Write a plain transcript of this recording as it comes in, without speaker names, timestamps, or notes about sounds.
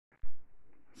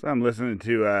So I'm listening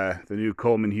to the new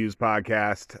Coleman Hughes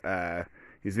podcast.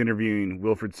 He's interviewing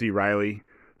Wilfred Reilly.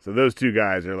 So those two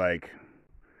guys are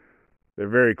they're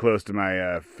very close to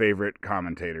my favorite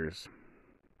commentators.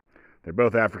 They're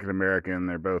both African American.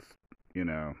 They're both,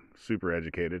 super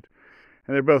educated.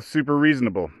 And they're both super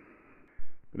reasonable.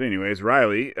 But anyways,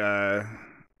 Reilly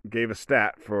gave a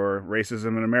stat for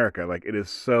racism in America. It is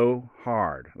so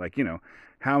hard.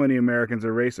 How many Americans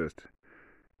are racist?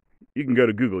 You can go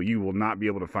to Google. You will not be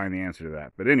able to find the answer to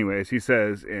that. But anyways, he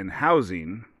says in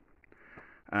housing,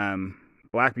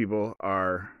 black people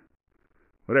are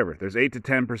whatever. There's 8 to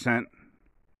 10%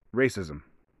 racism.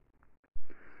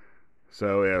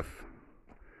 So if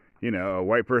a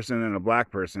white person and a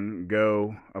black person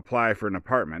go apply for an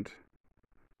apartment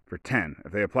for 10,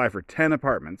 if they apply for 10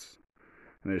 apartments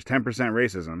and there's 10%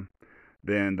 racism,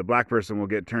 then the black person will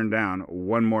get turned down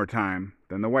one more time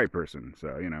than the white person.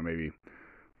 So maybe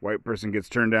white person gets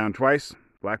turned down twice,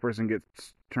 black person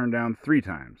gets turned down 3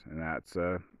 times. And that's,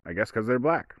 I guess, because they're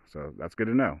black. So that's good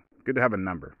to know. Good to have a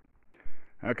number.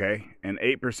 Okay, and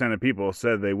 8% of people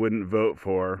said they wouldn't vote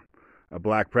for a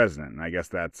black president. And I guess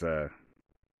that's,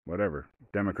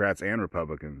 Democrats and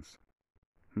Republicans.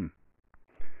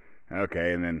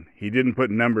 Okay, and then he didn't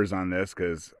put numbers on this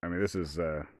because, this is,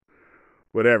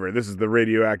 this is the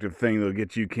radioactive thing that'll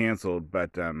get you canceled.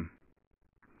 But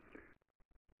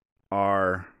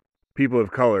are people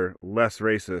of color less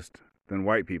racist than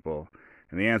white people?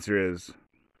 And the answer is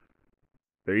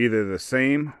they're either the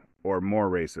same or more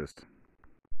racist.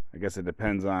 I guess it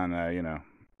depends on,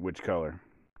 which color.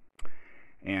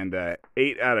 And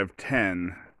 8 out of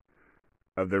 10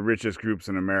 of the richest groups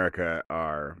in America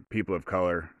are people of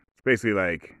color. It's basically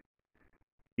like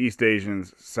East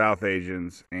Asians, South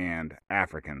Asians, and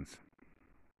Africans.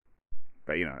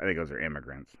 But, I think those are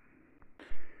immigrants.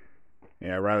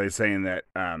 Yeah, Reilly's saying that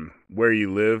where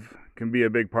you live can be a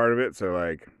big part of it.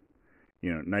 So,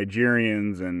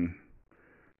 Nigerians and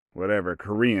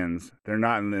Koreans, they're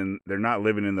not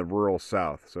living in the rural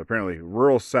South. So apparently,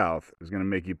 rural South is going to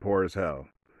make you poor as hell.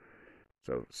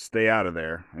 So stay out of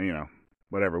there. We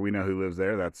know who lives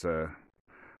there. That's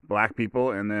black people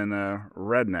and then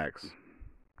rednecks,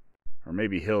 or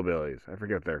maybe hillbillies. I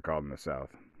forget what they're called in the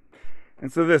South.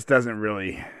 And so this doesn't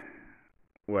really.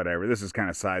 This is kind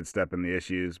of sidestepping the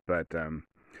issues, but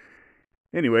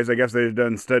anyways, I guess they've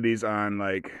done studies on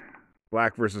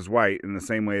black versus white in the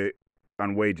same way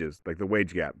on wages, like the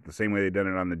wage gap, the same way they've done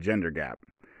it on the gender gap.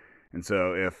 And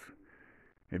so if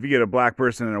you get a black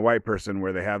person and a white person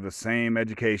where they have the same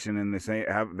education and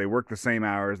they work the same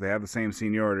hours, they have the same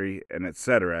seniority, and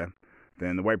etc.,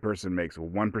 then the white person makes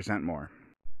 1% more.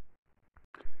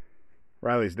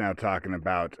 Reilly's now talking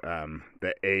about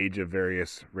the age of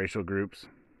various racial groups.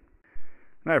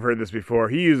 And I've heard this before.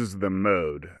 He uses the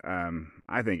mode.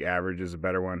 I think average is a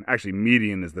better one. Actually,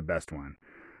 median is the best one.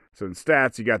 So in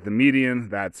stats, you got the median.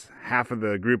 That's half of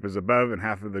the group is above and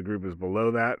half of the group is below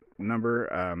that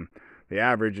number. The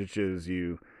average, which is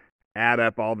you add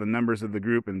up all the numbers of the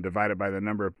group and divide it by the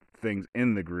number of things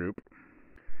in the group.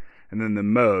 And then the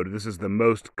mode. This is the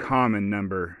most common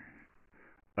number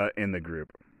in the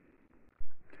group.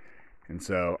 And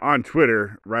so on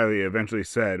Twitter, Reilly eventually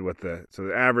said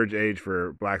the average age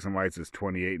for blacks and whites is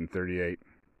 28 and 38.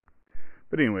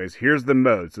 But anyways, here's the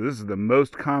mode. So this is the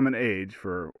most common age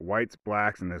for whites,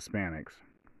 blacks, and Hispanics.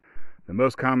 The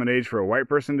most common age for a white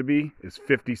person to be is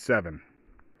 57.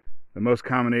 The most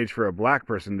common age for a black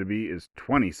person to be is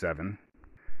 27.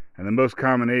 And the most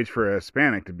common age for a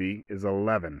Hispanic to be is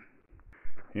 11.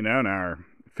 Now are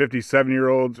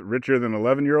 57-year-olds richer than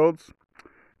 11-year-olds?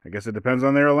 I guess it depends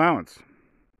on their allowance.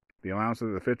 The allowance that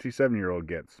the 57-year-old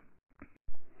gets.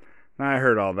 Now, I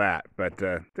heard all that, but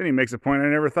then he makes a point I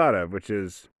never thought of, which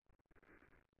is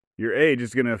your age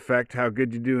is going to affect how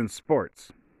good you do in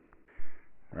sports.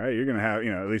 Right? You're going to have,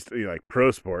 at least like pro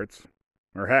sports,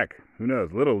 or heck, who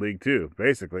knows, Little League too,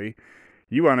 basically.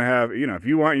 You want to have, if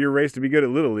you want your race to be good at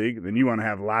Little League, then you want to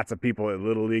have lots of people at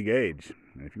Little League age.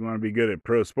 And if you want to be good at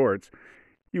pro sports,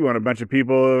 you want a bunch of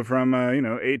people from,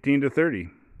 18 to 30.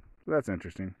 So that's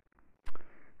interesting.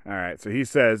 All right, so he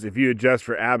says if you adjust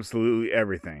for absolutely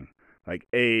everything, like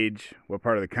age, what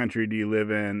part of the country do you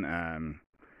live in,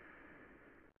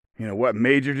 what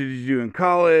major did you do in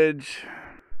college,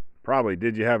 probably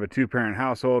did you have a 2-parent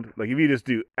household, if you just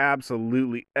do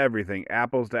absolutely everything,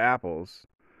 apples to apples,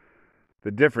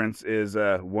 the difference is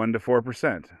 1 to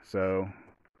 4%. So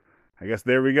I guess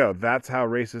there we go. That's how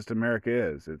racist America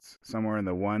is. It's somewhere in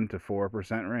the 1 to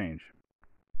 4% range.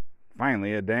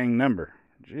 Finally, a dang number.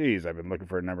 Jeez, I've been looking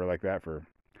for a number like that for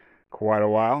quite a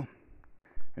while.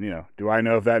 And, do I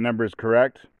know if that number is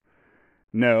correct?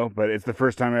 No, but it's the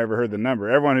first time I ever heard the number.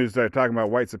 Everyone who's talking about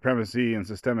white supremacy and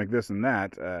systemic this and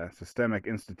that, systemic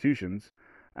institutions,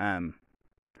 um,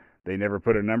 they never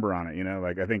put a number on it.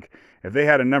 Like I think if they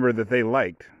had a number that they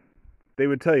liked, they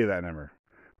would tell you that number,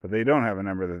 but they don't have a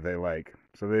number that they like,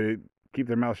 so they keep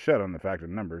their mouth shut on the fact of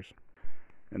numbers.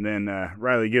 And then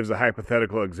Reilly gives a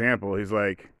hypothetical example. He's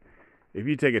like, if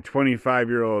you take a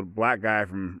 25-year-old black guy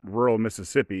from rural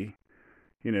Mississippi,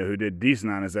 who did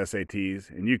decent on his SATs,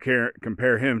 and you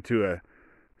compare him to a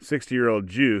 60-year-old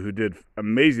Jew who did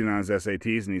amazing on his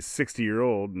SATs, and he's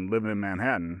 60-year-old and living in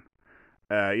Manhattan,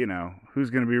 who's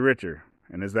going to be richer?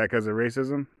 And is that because of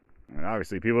racism? And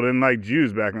obviously, people didn't like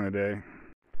Jews back in the day.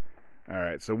 All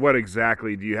right, so what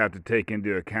exactly do you have to take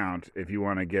into account if you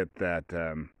want to get that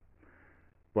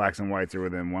blacks and whites are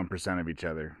within 1% of each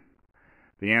other?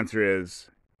 The answer is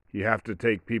you have to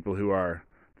take people who are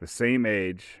the same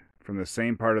age, from the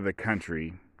same part of the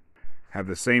country, have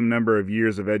the same number of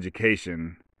years of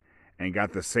education, and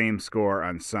got the same score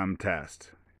on some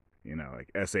test.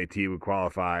 Like SAT would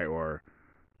qualify, or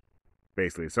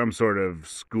basically some sort of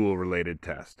school-related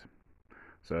test.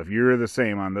 So if you're the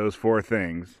same on those four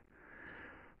things,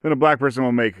 then a black person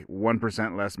will make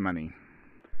 1% less money.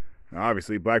 Now,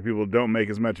 obviously, black people don't make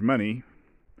as much money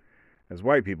as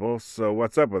white people, so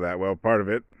what's up with that? Well, part of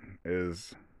it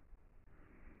is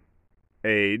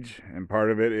age, and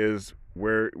part of it is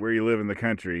where you live in the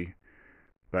country.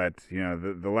 But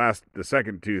the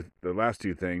last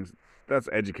two things, that's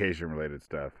education related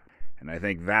stuff, and I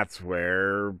think that's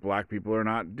where black people are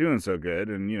not doing so good.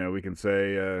 And we can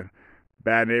say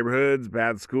bad neighborhoods,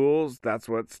 bad schools, that's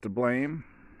what's to blame.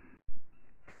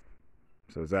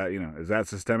 So is that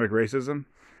systemic racism?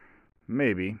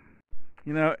 Maybe.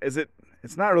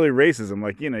 It's not really racism.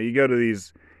 Like, you go to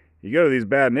these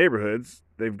bad neighborhoods,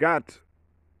 they've got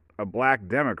a black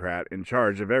Democrat in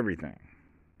charge of everything.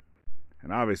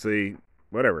 And obviously,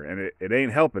 whatever, and it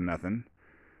ain't helping nothing.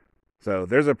 So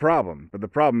there's a problem, but the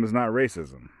problem is not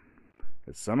racism.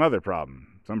 It's some other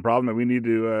problem. Some problem that we need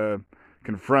to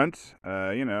confront,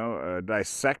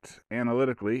 dissect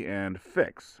analytically and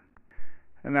fix.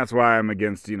 And that's why I'm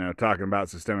against, talking about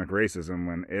systemic racism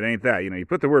when it ain't that. You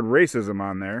put the word racism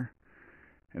on there,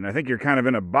 and I think you're kind of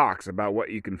in a box about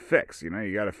what you can fix.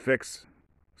 You got to fix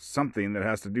something that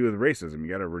has to do with racism. You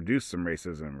got to reduce some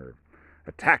racism or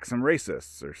attack some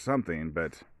racists or something,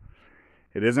 but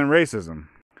it isn't racism.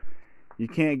 You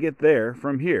can't get there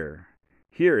from here.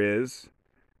 Here it's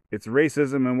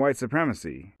racism and white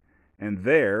supremacy. And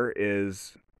there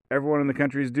is everyone in the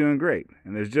country is doing great.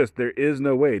 And there is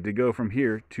no way to go from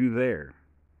here to there.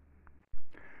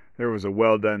 There was a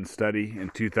well-done study in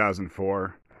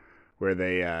 2004 where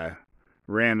they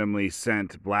randomly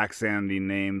sent black-sounding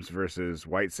names versus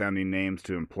white-sounding names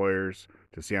to employers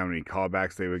to see how many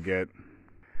callbacks they would get.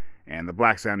 And the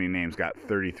black-sounding names got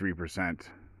 33%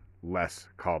 less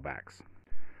callbacks.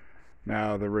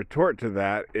 Now, the retort to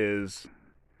that is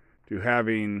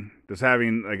having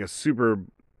like a super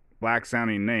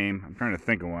black-sounding name. I'm trying to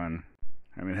think of one.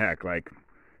 I mean, heck, like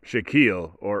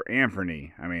Shaquille or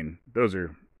Anthony. I mean, those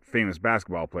are famous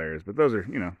basketball players, but those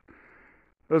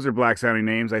are black-sounding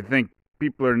names. I think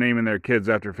people are naming their kids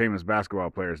after famous basketball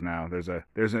players now. There's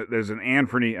an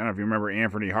Anthony. I don't know if you remember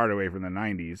Anthony Hardaway from the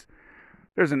 '90s.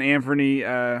 There's an Anthony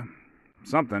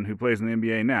something who plays in the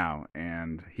NBA now,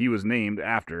 and he was named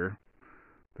after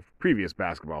the previous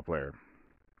basketball player.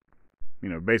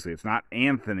 Basically, it's not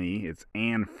Anthony, it's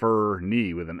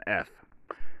Anferny with an F.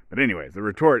 But anyways, the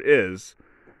retort is,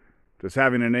 does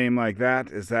having a name like that,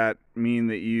 does that mean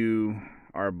that you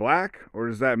are black, or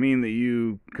does that mean that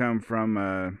you come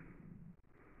from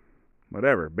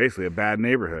basically a bad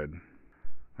neighborhood?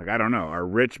 Like, I don't know, are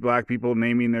rich black people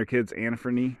naming their kids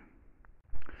Anthony?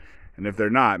 And if they're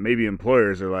not, maybe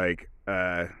employers are like,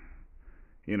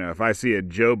 if I see a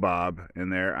Joe Bob in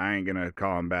there, I ain't going to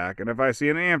call him back. And if I see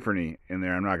an Anthony in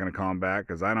there, I'm not going to call him back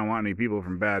because I don't want any people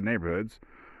from bad neighborhoods.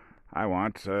 I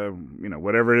want,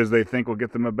 whatever it is they think will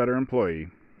get them a better employee.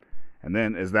 And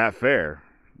then, is that fair?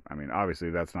 I mean, obviously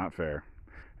that's not fair.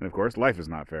 And of course, life is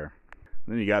not fair.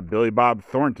 And then you got Billy Bob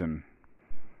Thornton.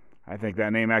 I think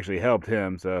that name actually helped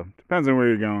him, so depends on where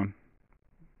you're going,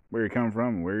 where you come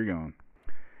from, and where you're going.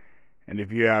 And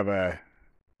if you have a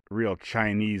real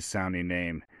Chinese-sounding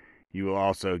name, you will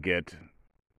also get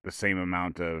the same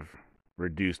amount of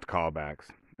reduced callbacks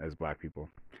as black people.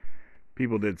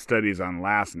 People did studies on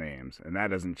last names, and that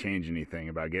doesn't change anything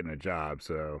about getting a job.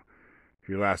 So if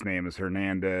your last name is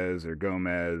Hernandez or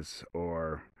Gomez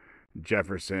or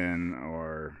Jefferson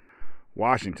or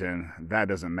Washington, that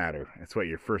doesn't matter. It's what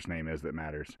your first name is that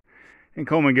matters. And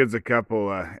Coleman gives a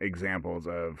couple examples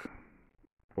of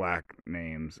black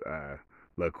names,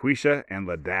 LaQuisha and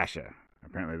LaDasha.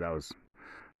 Apparently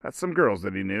that's some girls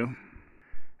that he knew.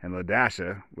 And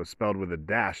LaDasha was spelled with a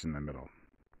dash in the middle.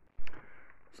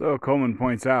 So Coleman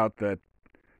points out that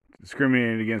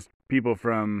discriminating against people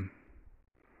from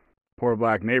poor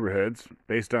black neighborhoods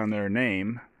based on their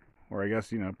name, or I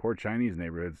guess, poor Chinese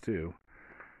neighborhoods too,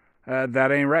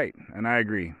 that ain't right. And I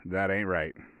agree, that ain't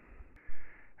right.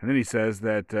 And then he says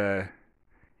that,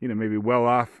 maybe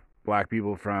well-off black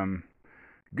people from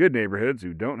good neighborhoods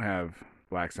who don't have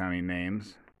black-sounding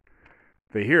names,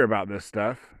 they hear about this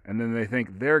stuff, and then they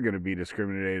think they're going to be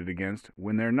discriminated against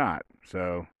when they're not.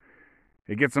 So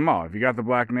it gets them all. If you got the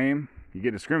black name, you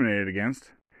get discriminated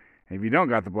against. And if you don't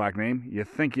got the black name, you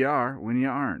think you are when you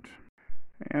aren't.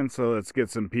 And so let's get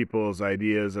some people's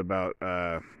ideas about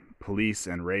police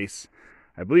and race.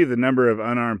 I believe the number of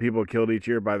unarmed people killed each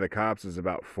year by the cops is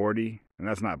about 40. And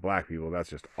that's not black people, that's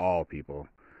just all people.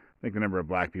 I think the number of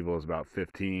black people is about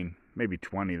 15, maybe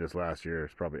 20 this last year.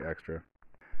 It's probably extra.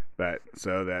 But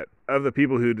so that of the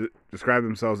people who describe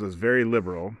themselves as very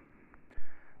liberal,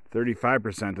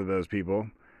 35% of those people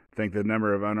think the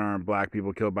number of unarmed black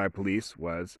people killed by police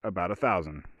was about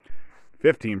 1,000.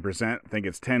 15% think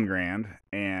it's 10 grand,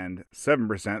 and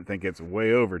 7% think it's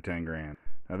way over 10 grand.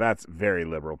 Now that's very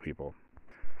liberal people.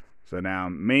 So now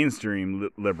mainstream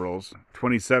liberals,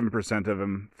 27% of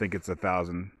them think it's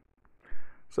 1,000.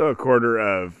 So a quarter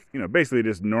of, basically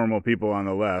just normal people on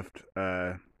the left,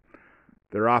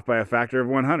 they're off by a factor of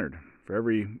 100. For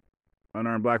every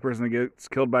unarmed black person that gets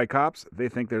killed by cops, they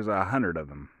think there's 100 of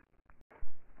them.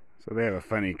 So they have a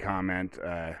funny comment.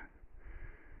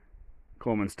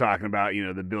 Coleman's talking about,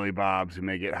 the Billy Bobs who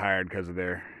may get hired because of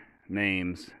their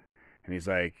names. And he's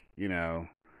like,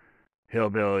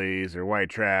 hillbillies or white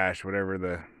trash, whatever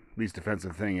the least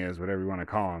offensive thing is, whatever you want to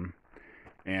call them.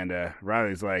 And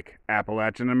Reilly's like,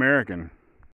 Appalachian American.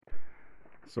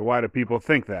 So why do people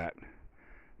think that?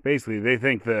 Basically, they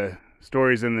think the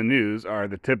stories in the news are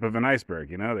the tip of an iceberg.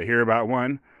 They hear about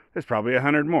one, there's probably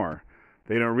 100 more.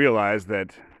 They don't realize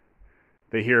that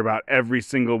they hear about every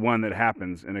single one that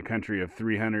happens in a country of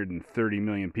 330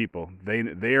 million people.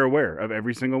 They are aware of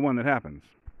every single one that happens.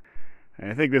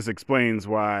 And I think this explains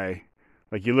why,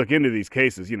 you look into these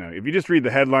cases, if you just read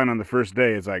the headline on the first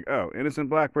day, it's like, oh, innocent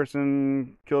black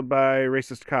person killed by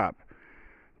racist cop.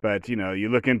 But, you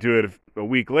look into it a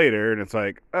week later and it's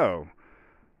like, oh,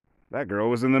 that girl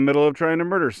was in the middle of trying to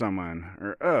murder someone.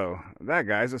 Or, oh, that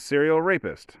guy's a serial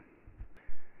rapist.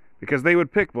 Because they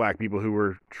would pick black people who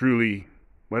were truly,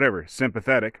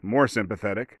 sympathetic, more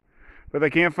sympathetic. But they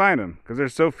can't find them because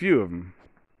there's so few of them.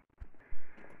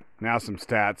 Now some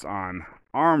stats on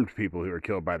armed people who are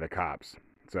killed by the cops.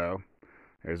 So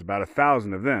there's about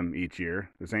 1,000 of them each year.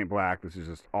 This ain't black. This is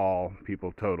just all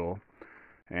people total.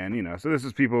 And, so this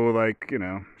is people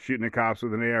shooting at cops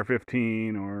with an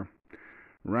AR-15 or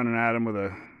running at them with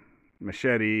a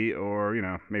machete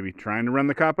or, maybe trying to run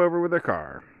the cop over with their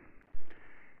car.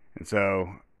 And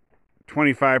so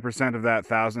 25% of that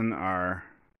 1,000 are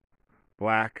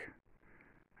black.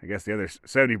 I guess the other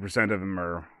 70% of them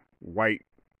are white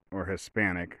or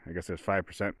Hispanic. I guess there's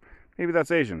 5%. Maybe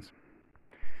that's Asians.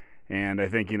 And I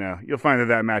think, you'll find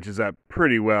that matches up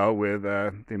pretty well with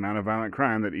the amount of violent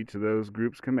crime that each of those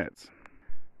groups commits.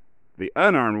 The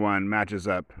unarmed one matches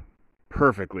up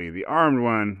perfectly. The armed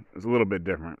one is a little bit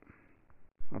different.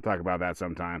 I'll talk about that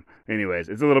sometime. Anyways,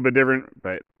 it's a little bit different,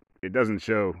 but it doesn't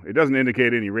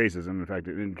indicate any racism. In fact,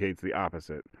 it indicates the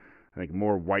opposite. I think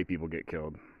more white people get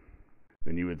killed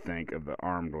than you would think of the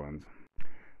armed ones.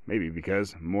 Maybe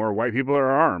because more white people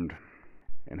are armed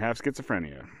and have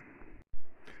schizophrenia.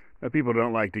 But people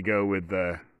don't like to go with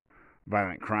the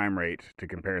violent crime rate to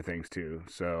compare things to.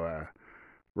 So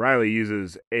Reilly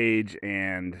uses age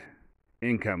and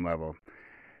income level.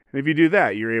 And if you do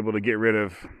that, you're able to get rid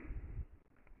of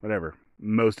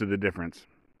most of the difference.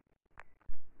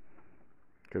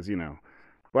 Because,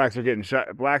 blacks are getting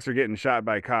shot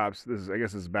by cops. I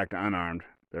guess this is back to unarmed.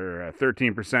 They're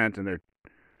 13% and they're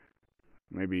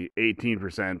maybe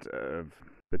 18% of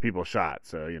the people shot.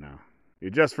 So, you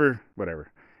adjust for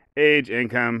age,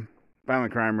 income,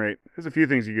 violent crime rate. There's a few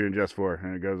things you can adjust for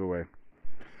and it goes away.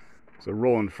 So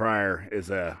Roland Fryer is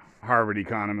a Harvard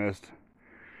economist.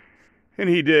 And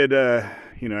he did, I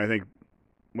think,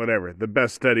 the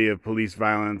best study of police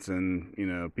violence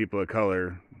and, people of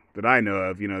color that I know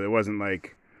of. There wasn't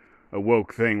like a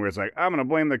woke thing where it's like, I'm going to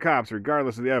blame the cops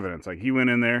regardless of the evidence. Like, he went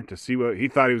in there to see what he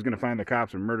thought he was going to find the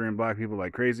cops were murdering black people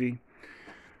like crazy.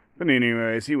 But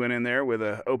anyways, he went in there with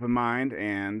an open mind,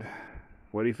 and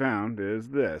what he found is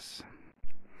this.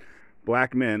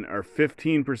 Black men are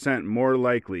 15% more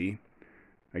likely,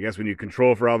 I guess when you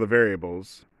control for all the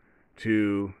variables,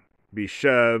 to be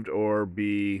shoved or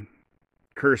be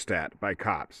cursed at by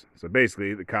cops. So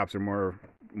basically, the cops are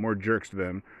more jerks to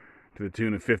them, to the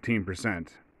tune of 15%.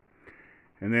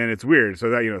 And then it's weird. So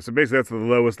that so basically that's the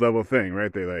lowest level thing,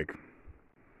 right? They like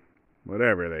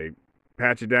whatever, they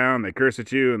pat you down, they curse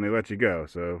at you, and they let you go.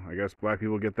 So I guess black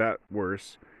people get that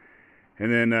worse.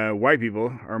 And then white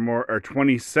people are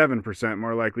 27%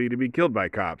 more likely to be killed by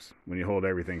cops when you hold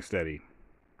everything steady.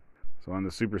 So on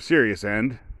the super serious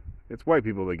end, it's white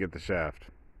people that get the shaft.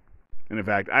 And in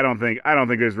fact, I don't think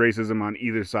there's racism on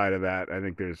either side of that. I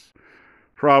think there's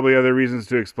probably other reasons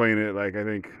to explain it. Like I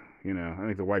think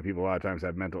the white people a lot of times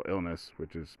have mental illness,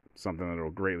 which is something that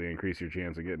will greatly increase your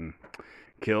chance of getting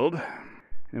killed.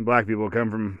 And black people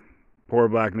come from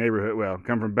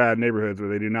come from bad neighborhoods where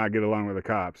they do not get along with the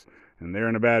cops. And they're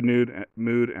in a bad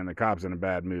mood, and the cops in a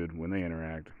bad mood when they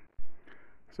interact.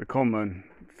 So Coleman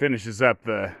finishes up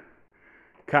the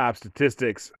cop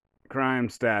statistics, crime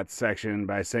stats section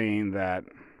by saying that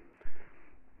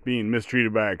being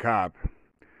mistreated by a cop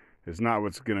is not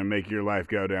what's going to make your life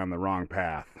go down the wrong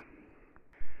path.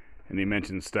 And he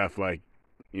mentions stuff like,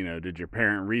 did your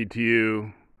parent read to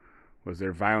you? Was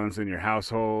there violence in your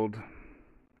household?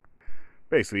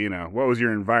 Basically, what was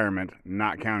your environment,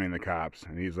 not counting the cops?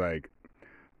 And he's like,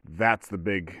 that's the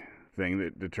big thing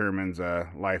that determines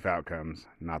life outcomes,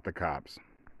 not the cops.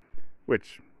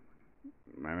 Which,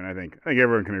 I think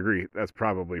everyone can agree that's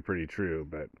probably pretty true,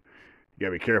 but you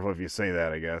gotta be careful if you say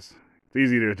that, I guess. It's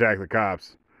easy to attack the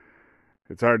cops.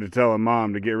 It's hard to tell a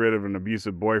mom to get rid of an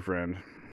abusive boyfriend.